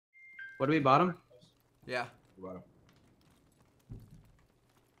What do we bottom? Yeah. Bottom.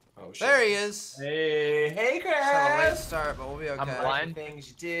 Oh shit. There he is. Hey, Chris. Just had a late start, but we'll be okay. I'm blind. Things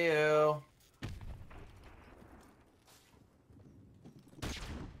you do.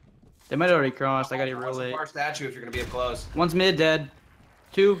 They might already crossed. I got here real What's the late. far statue if you're gonna be up close? One's mid, dead.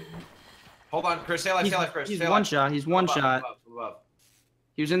 2. Hold on, Chris. Stay alive, stay alive, Chris. He's stay one alive. shot. He's one Above, shot. above.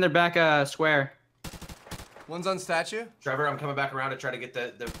 He was in their back square. One's on statue. Trevor, I'm coming back around to try to get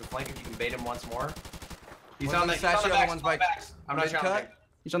the flank if you can bait him once more. He's One's on on the the statue, statue, other one's by I'm not mid-cut. challenging.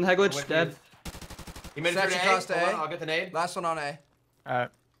 He's on the head glitch. Dead. He made it Statue through to crossed A. to Hold A. on, I'll get the nade. Last one on A. Alright.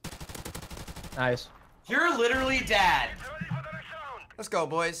 Nice. You're literally dad. Let's go,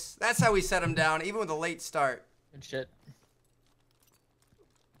 boys. That's how we set him down, even with a late start. Good shit.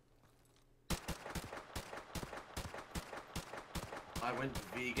 I went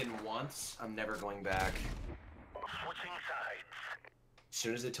vegan once. I'm never going back. Switching sides. As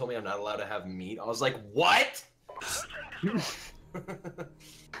soon as they told me I'm not allowed to have meat, I was like, what?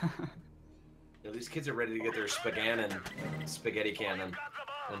 These kids are ready to get their spaghetti cannon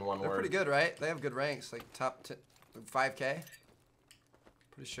in one They're word. pretty good, right? They have good ranks, like top 5K.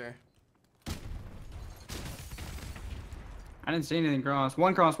 Pretty sure. I didn't see anything cross.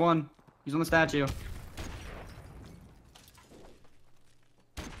 One cross, one. He's on the statue.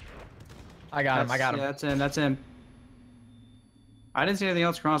 I got him. I got him. Yeah, that's him. That's him. I didn't see anything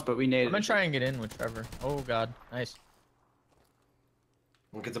else cross, but we naded. I'm gonna try and get in with Trevor. Oh god. Nice.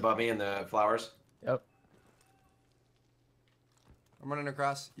 One kid's above me in the flowers. Yep. I'm running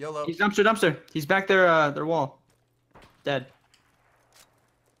across. YOLO. He's dumpster. He's back there, their wall. Dead.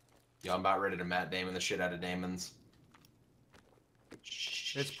 Yo, I'm about ready to Matt Damon the shit out of Damon's.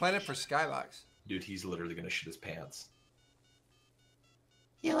 It's planted for Skybox. Dude, he's literally gonna shit his pants.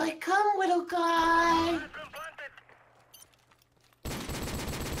 Here I come, little guy.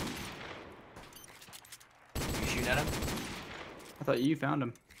 You shooting at him? I thought you found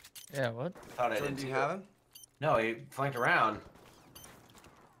him. Yeah, what? I thought I Jordan, did do too. you have him? No, he flanked around.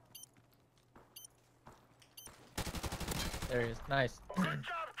 There he is. Nice.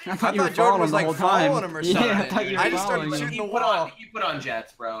 I thought you were Jordan following was him like the whole time. following him or Yeah, I something. thought you were I just started following him. shooting the You put on- wall. You put on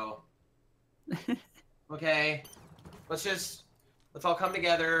jets, bro. Okay. Let's all come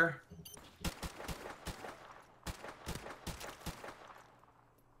together.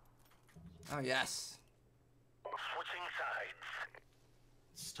 Oh, yes. Switching sides.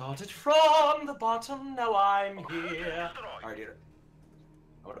 Started from the bottom, now I'm here. Alright, dude.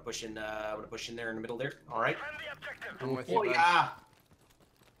 I wanna push in there in the middle there. Alright. Friendly objective. I'm with Oh you, bud. yeah.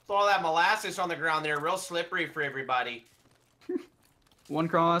 Throw all that molasses on the ground there, real slippery for everybody. One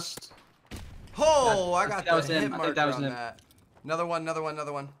crossed. Oh, I got that was the him. hit I think marker that was on him. that. Another one.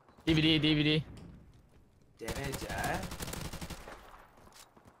 DVD. Damage,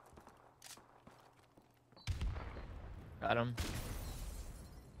 Got him.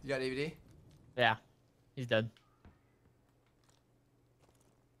 You got DVD? Yeah. He's dead.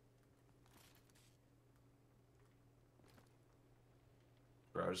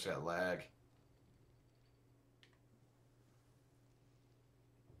 Bro, I just got lag.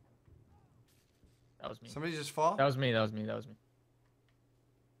 That was me. Somebody just fall? That was me. That was me.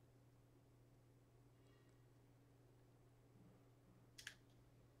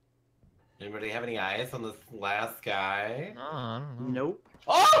 Anybody have any eyes on the last guy? No, I don't know. Nope.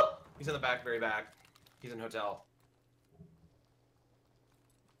 Oh! He's in the back, very back. He's in hotel.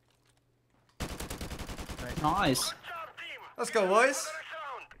 Nice. Good job, team. Let's go, boys. Another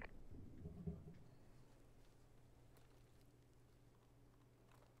sound.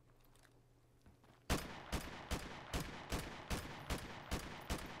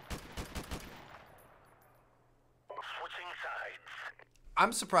 Switching sides.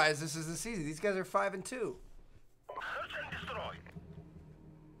 I'm surprised this is the season. These guys are 5-2. Search and destroy.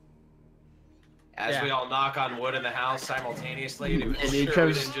 As Yeah. we all knock on wood in the house simultaneously to Yeah, dude, ensure we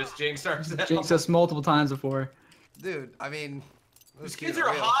Trev's- didn't just jinx ourselves. Jinxed us multiple times before. Dude, I mean, These kids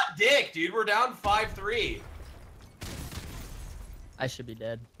are hot dick, dude. We're down 5-3. I should be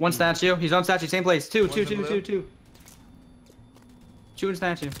dead. One statue. He's on statue. Same place. Two One's in blue? Two in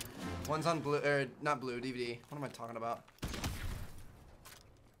statue. One's on blue, or not blue, DVD. What am I talking about?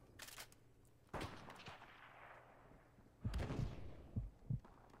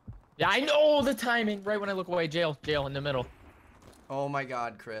 Yeah, I know the timing. Right when I look away, jail in the middle. Oh my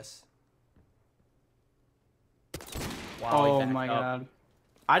God, Chris. Wow. he Oh backed my up. god.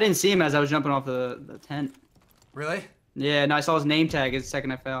 I didn't see him as I was jumping off the tent. Really? Yeah, and I saw his name tag the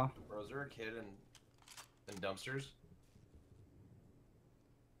second I fell. Bro, is there a kid in dumpsters?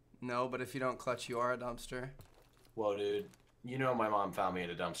 No, but if you don't clutch, you are a dumpster. Whoa, dude. You know, my mom found me in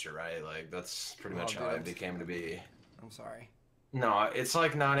a dumpster, right? Like that's pretty much how I dude. became to be. I'm sorry. No, it's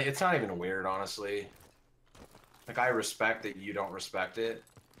like not. It's not even weird, honestly. Like I respect that you don't respect it.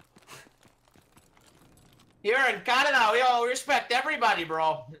 Here in Canada, we respect everybody,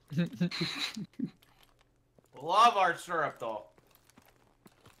 bro. Love our syrup, though.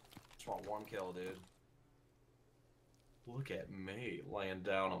 Just want one kill, dude. Look at me laying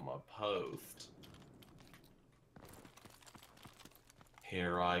down on my post.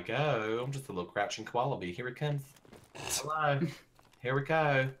 Here I go. I'm just a little crouching koala. Here it comes. Hello. Here we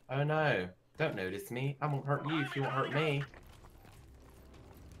go. Oh no. Don't notice me. I won't hurt you if you won't hurt me.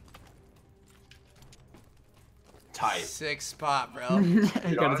 Tight. Sick spot, bro. You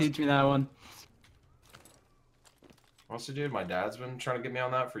gotta honest- teach me that one. Honestly, dude, my dad's been trying to get me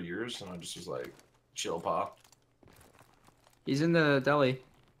on that for years, and I just was like, chill, pa. He's in the deli.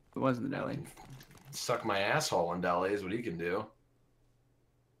 It was in the deli. Suck my asshole in Delhi is what he can do.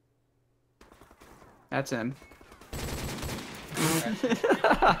 That's him.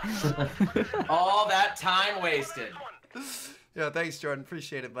 All that time wasted. Yeah, thanks, Jordan.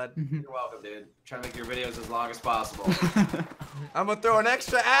 Appreciate it, bud. You're welcome, dude. Trying to make your videos as long as possible. I'm gonna throw an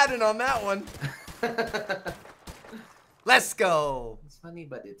extra ad in on that one. Let's go. It's funny,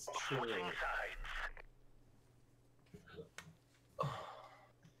 but it's true. Switching sides.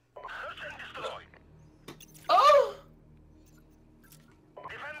 Search and destroy. Oh!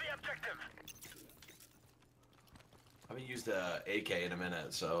 Defend the objective. I haven't used the AK in a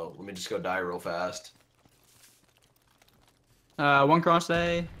minute, so let me just go die real fast. One cross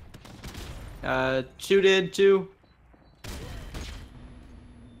A. Shooted, two.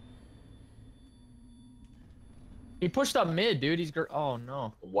 He pushed up mid, dude. He's oh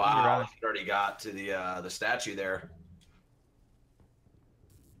no. Wow, he already got to the statue there.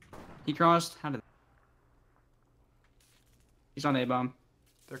 He crossed. How did? He's on A bomb.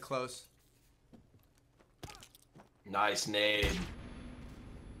 They're close. Nice nade.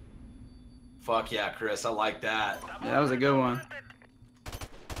 Fuck yeah, Chris. I like that. Yeah, that was a good one.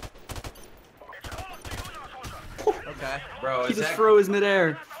 It's all up to you now, soldier. Okay. Bro, He is just that... froze midair.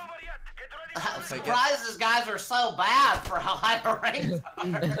 It's not over yet. Get ready. Uh, I'll take it. surprised these guys are so bad for how high the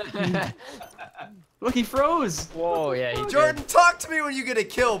ranks are. Look, he froze. Whoa, yeah. He Jordan, talk to me when you get a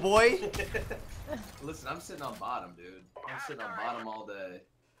kill, boy. Listen, I'm sitting on bottom, dude. I'm sitting on bottom all day. Did.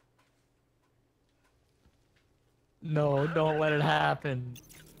 No, don't let it happen.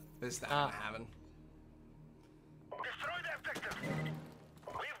 This is not gonna happen. Destroy the objective.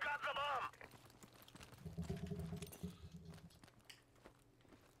 We've got the bomb.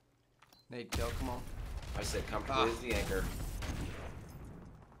 Nate, kill, come on. I sit comfortably as the anchor.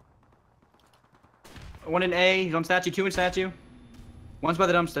 One in A. He's on statue. Two in statue. One's by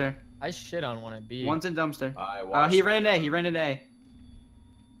the dumpster. I shit on one at B. One's in dumpster. I watched. He ran in A. He ran in A.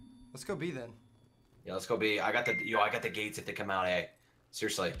 Let's go B then. Yeah, let's go B. I got the gates if they come out A.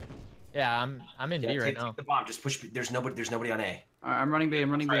 Seriously. Yeah, I'm in B right take now. the bomb. Just push B. There's nobody on A. Alright, I'm running B.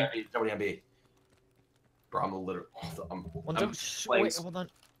 I'm running B. There's nobody on B. Bro, I'm a little. One's up. playing- Wait, hold on.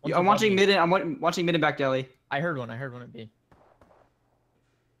 Yeah, One's I'm above watching me. mid. I'm watching mid and back deli. I heard one at B.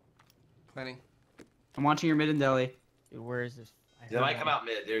 Planning. I'm watching your mid and deli. Dude, where is this? I They heard might one. come out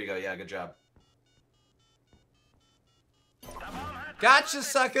mid. There you go. Yeah, good job. The bomb has Gotcha,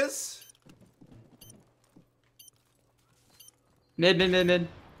 suckers. Mid. I'm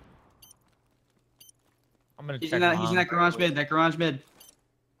gonna He's check in that. him He's in out. that garage mid. That garage mid.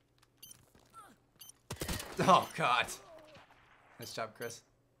 Oh God. Nice job, Chris.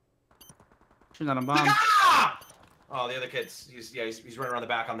 She's not on bomb. Ah! Oh, the other kid's. He's running around the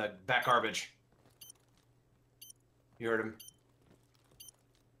back on the back garbage. You heard him.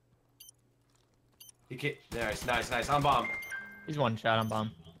 He can't. Nice. On bomb. He's one shot on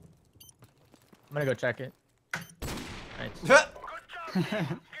bomb. I'm gonna go check it. Nice. good job. Get ready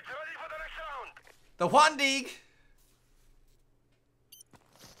for the next round. The Wandig.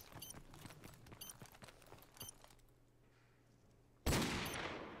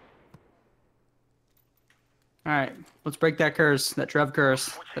 Alright, let's break that curse. That Trev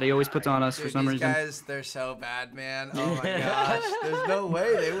curse that he always puts on us for Dude, some these reason. guys, they're so bad, man. Oh my gosh. There's no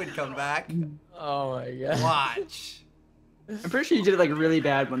way they would come back. Oh my god. Watch. I'm pretty sure you did it like really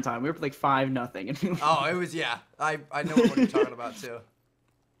bad one time. We were up like 5-0. And we Oh, it was, yeah. I know what you're talking about, too.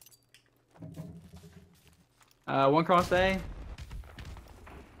 one cross A.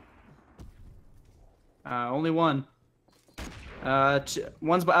 Only one.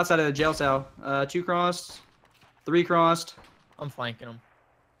 One's outside of the jail cell. Two crossed. Three crossed. I'm flanking him.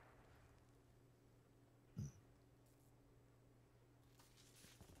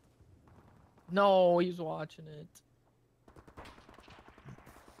 No, he's watching it.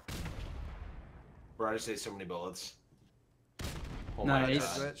 Bro, I just ate so many bullets. Oh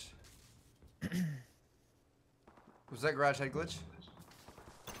Nice. my god. Glitch. Was that garage head glitch?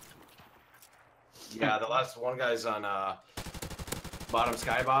 Yeah, the last one guy's on bottom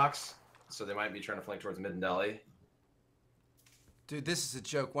skybox, so they might be trying to flank towards mid and deli. Dude, this is a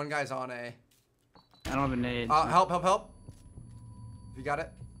joke. One guy's on A. I don't have a nade. Help, help, help. You got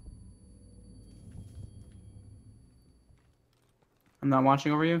it? I'm not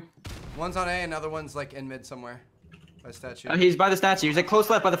watching over you. One's on A, another one's like in mid somewhere. By statue. Oh, he's by the statue. He's like close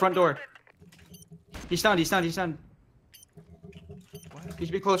left by the front door. He's stunned. He's stunned. He's stunned. What? He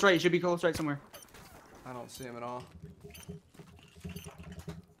should be close right. He should be close right somewhere. I don't see him at all.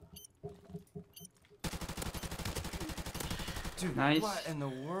 Dude, Nice. what in the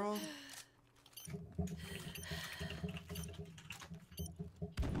world?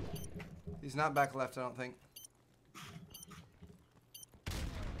 He's not back left, I don't think.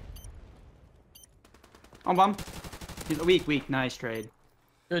 On bomb. He's weak. Nice trade.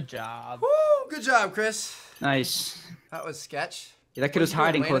 Good job. Woo! Good job, Chris. Nice. That was sketch. Yeah, that kid What, was you were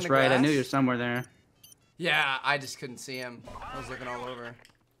hiding laying in close the right. I knew grass? he was somewhere there. Yeah, I just couldn't see him. I was looking all over.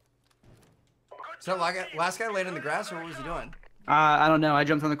 So last guy laid in the grass, or what was he doing? I don't know. I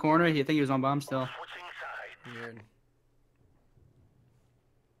jumped on the corner. I think he was on bomb still. Switching sides. Weird.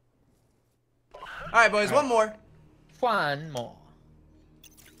 All right, boys, one more. One more.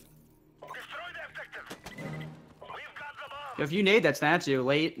 Destroy the objective. We've got the bomb. If you nade that statue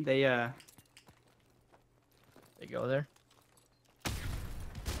late, they They go there.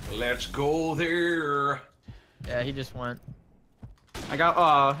 Let's go there. Yeah, he just went. I got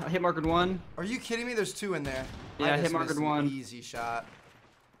I hit markered one. Are you kidding me? There's two in there. Yeah, I hit just markered missed an one. Easy shot.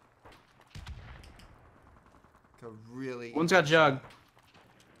 Like a really. One's got jug.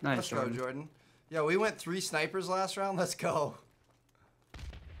 Nice. Let's go, Jordan. Jordan. Yeah, we went 3 snipers last round. Let's go.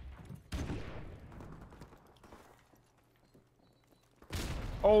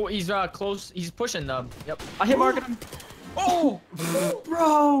 Oh, he's close. He's pushing them. Yep. I hit markered him. Oh,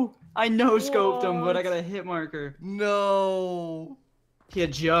 bro! I no scoped him, but I got a hit marker. No. He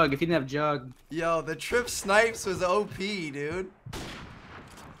had jug. If he didn't have jug, Yo, the trip snipes was OP, dude.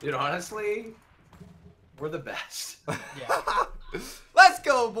 Dude, honestly, we're the best. Yeah. Let's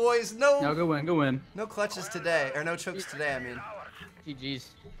go, boys. no, No go win, go win. clutches today. Or no chokes today, I mean.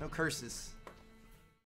 GG's. No curses.